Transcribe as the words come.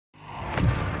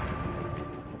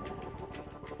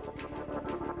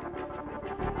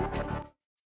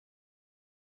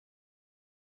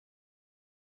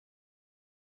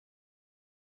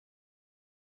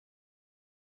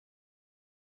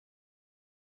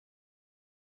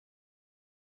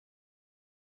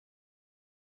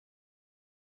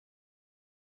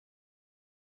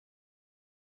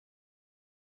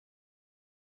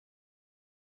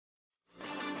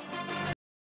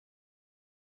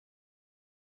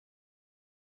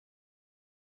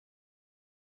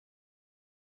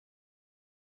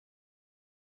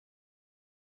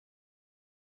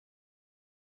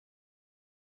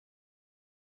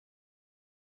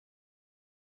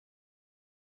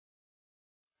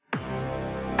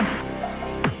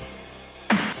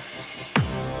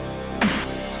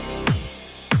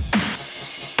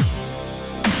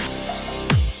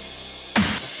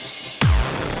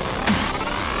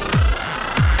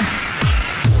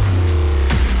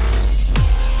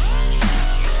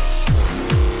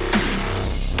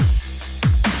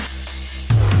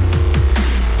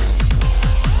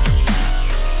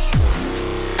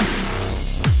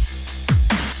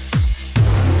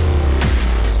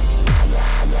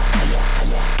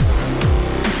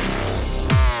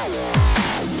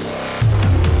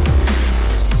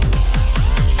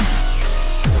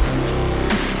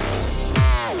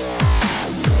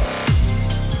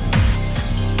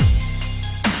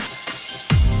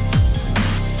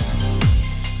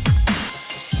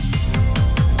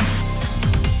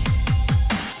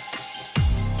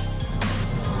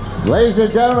Ladies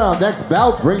and gentlemen, our next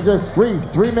bout brings us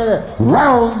three-minute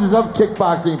rounds of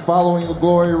kickboxing following the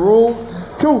Glory rules,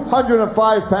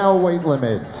 205-pound weight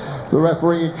limit. The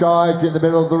referee in charge in the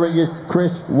middle of the ring is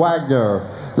Chris Wagner.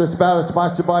 This bout is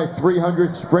sponsored by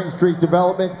 300 Spring Street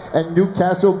Development and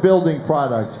Newcastle Building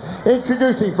Products.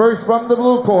 Introducing first from the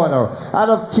blue corner, out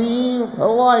of Team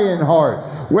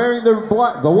Lionheart, wearing the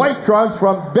white trunks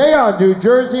from Bayonne, New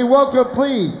Jersey. Welcome,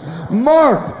 please,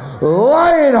 Mark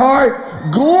Lionheart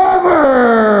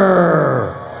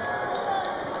Glover.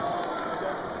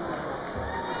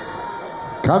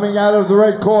 Coming out of the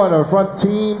red corner from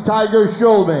Team Tiger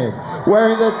Schulman,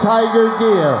 wearing the Tiger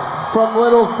gear from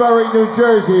Little Ferry, New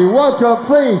Jersey. Welcome,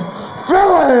 please,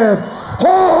 Phillip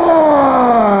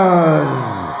Hawes.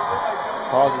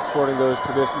 Hawes is sporting those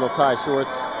traditional tie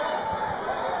shorts.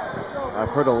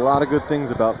 I've heard a lot of good things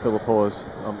about Phillip Hawes.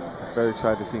 I'm very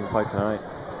excited to see him fight tonight.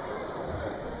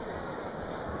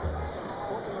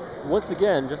 Once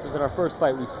again, just as in our first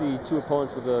fight, we see two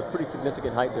opponents with a pretty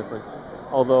significant height difference.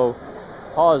 Although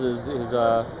Hawes is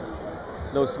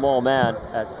no small man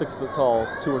at 6 foot tall,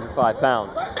 205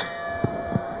 pounds.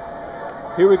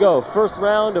 Here we go, first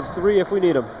round of 3 if we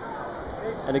need them.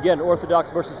 And again,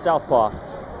 orthodox versus southpaw.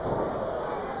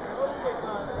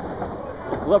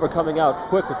 Glover coming out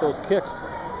quick with those kicks,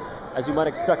 as you might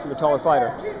expect from the taller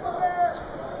fighter.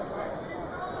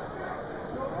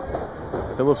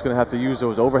 Phillip's gonna have to use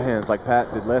those overhands like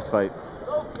Pat did last fight.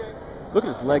 Look at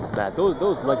his legs, Matt.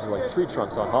 Those legs are like tree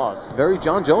trunks on Hawes. Very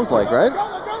John Jones-like, right?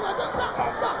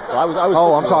 Well, I was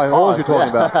I'm sorry, Hawes you're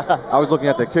talking yeah. about. I was looking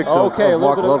at the kicks of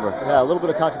Mark Glover. Yeah, a little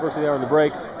bit of controversy there on the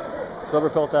break. Glover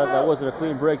felt that that wasn't a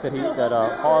clean break, that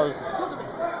Hawes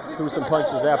threw some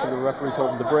punches after the referee told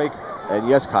him to break. And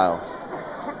yes, Kyle,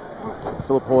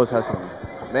 Phillip Hawes has some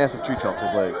massive tree trunks,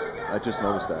 his legs. I just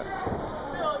noticed that.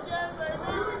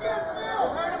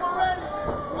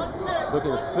 Look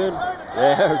at the spin.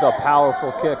 There's a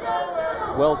powerful kick.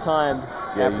 Well timed.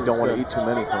 Yeah, you don't want to eat too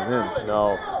many from him.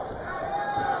 No.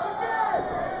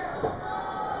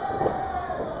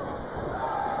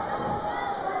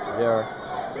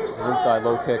 There's an inside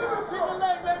low kick.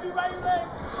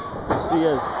 You see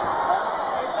as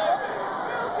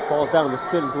falls down in the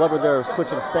spin, Glover there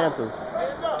switching stances.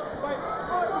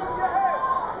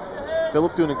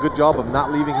 Phillip doing a good job of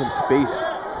not leaving him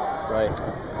space. Right.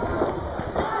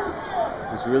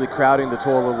 He's really crowding the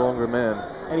taller, longer man.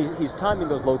 And he's timing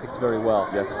those low kicks very well.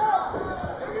 Yes.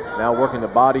 Now working the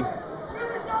body.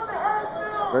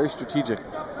 Very strategic.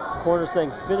 Corner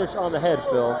saying finish on the head,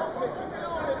 Phil.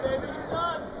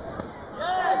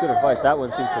 That's good advice. That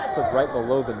one seemed to clip right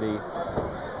below the knee.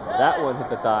 That one hit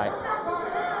the thigh.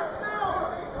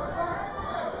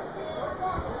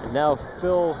 And now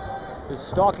Phil is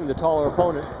stalking the taller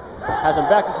opponent. Has him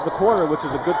back into the corner, which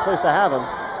is a good place to have him.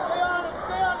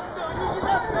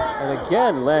 And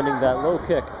again, landing that low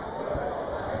kick.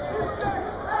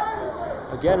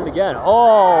 Again and again.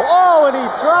 Oh, and he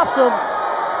drops him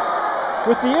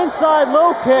with the inside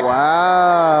low kick.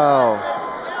 Wow.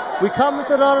 We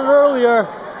commented on it earlier.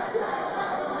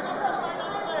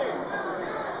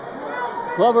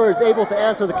 Glover is able to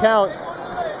answer the count,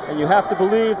 and you have to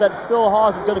believe that Phil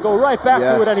Hawes is going to go right back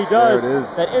to it, and he does. There it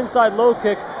is. That inside low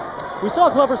kick. We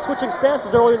saw Glover switching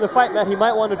stances earlier in the fight, Matt. He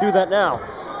might want to do that now.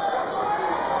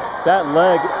 That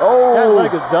leg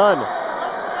is done.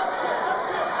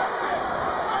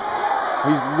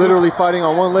 He's literally fighting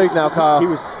on one leg now, Kyle. He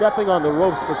was stepping on the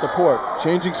ropes for support.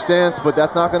 Changing stance, but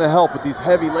that's not going to help with these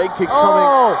heavy leg kicks coming.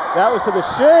 Oh, that was to the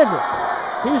shin.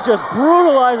 He's just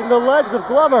brutalizing the legs of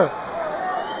Glover.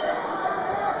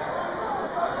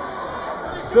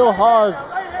 Phil Hawes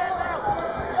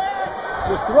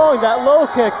just throwing that low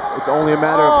kick. It's only a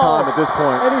matter of time at this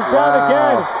point. And he's down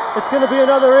again. It's going to be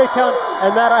another 8 count.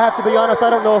 And Matt, I have to be honest, I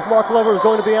don't know if Mark Glover is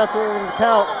going to be answering the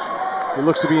count. He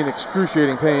looks to be in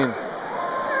excruciating pain.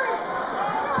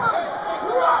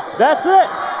 That's it.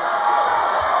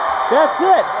 That's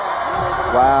it.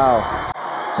 Wow.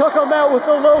 Took him out with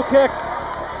the low kicks.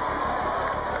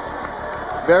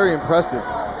 Very impressive.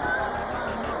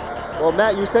 Well,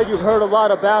 Matt, you said you've heard a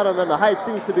lot about him, and the hype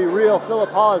seems to be real.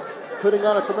 Phillip Hawes putting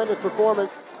on a tremendous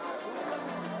performance,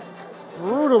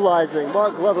 brutalizing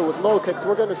Mark Glover with low kicks.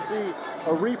 We're going to see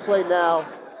a replay now.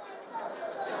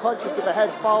 Punches to the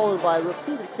head followed by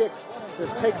repeated kicks.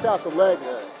 Just takes out the legs.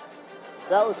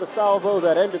 That was the salvo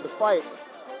that ended the fight.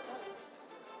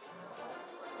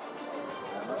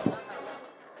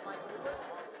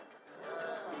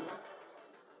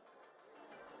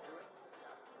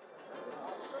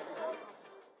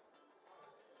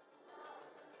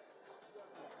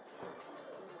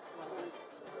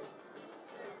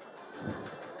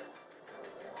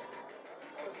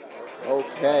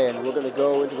 Okay, and we're going to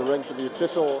go into the ring for the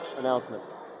official announcement.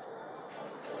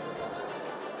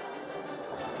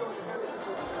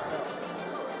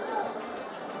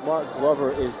 Mark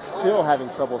Glover is still having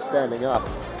trouble standing up,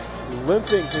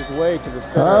 limping his way to the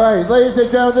center. All right, ladies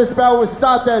and gentlemen, this bout was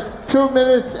stopped at 2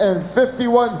 minutes and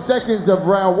 51 seconds of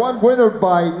round one. Winner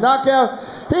by knockout.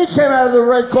 He came out of the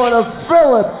red corner,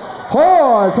 Phillip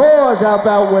Hawes. Hawes out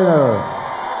bout winner.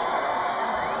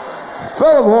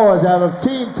 Phillip Hawes out of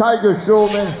Team Tiger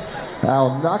Schulman,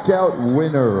 our knockout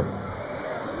winner.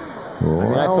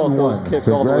 I felt those kicks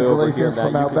all the way over here. Congratulations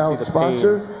from our bout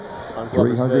sponsor, on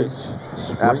Glover's 300 face.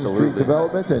 Spring Street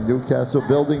Development and Newcastle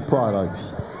Building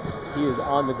Products. He is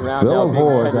on the ground now, Phillip being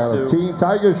Hawes tended out to. of Team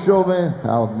Tiger Schulman,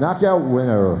 our knockout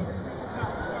winner.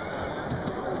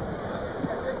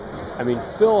 I mean,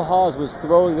 Phil Hawes was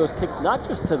throwing those kicks not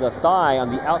just to the thigh on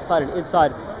the outside and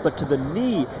inside, but to the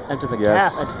knee and to the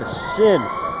calf and to the shin.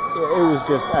 It was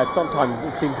just, sometimes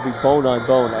it seemed to be bone on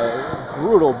bone.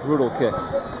 Brutal, brutal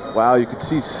kicks. Wow, you could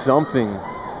see something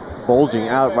bulging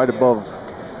out right above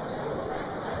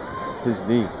his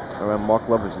knee, around Mark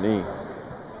Glover's knee.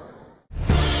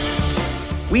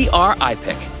 We are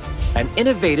iPic, an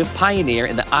innovative pioneer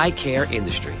in the eye care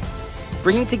industry,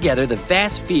 bringing together the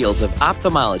vast fields of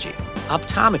ophthalmology,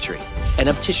 optometry, and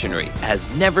opticianry as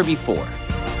never before.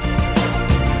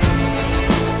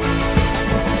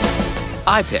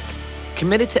 iPic,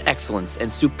 committed to excellence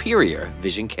and superior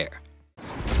vision care.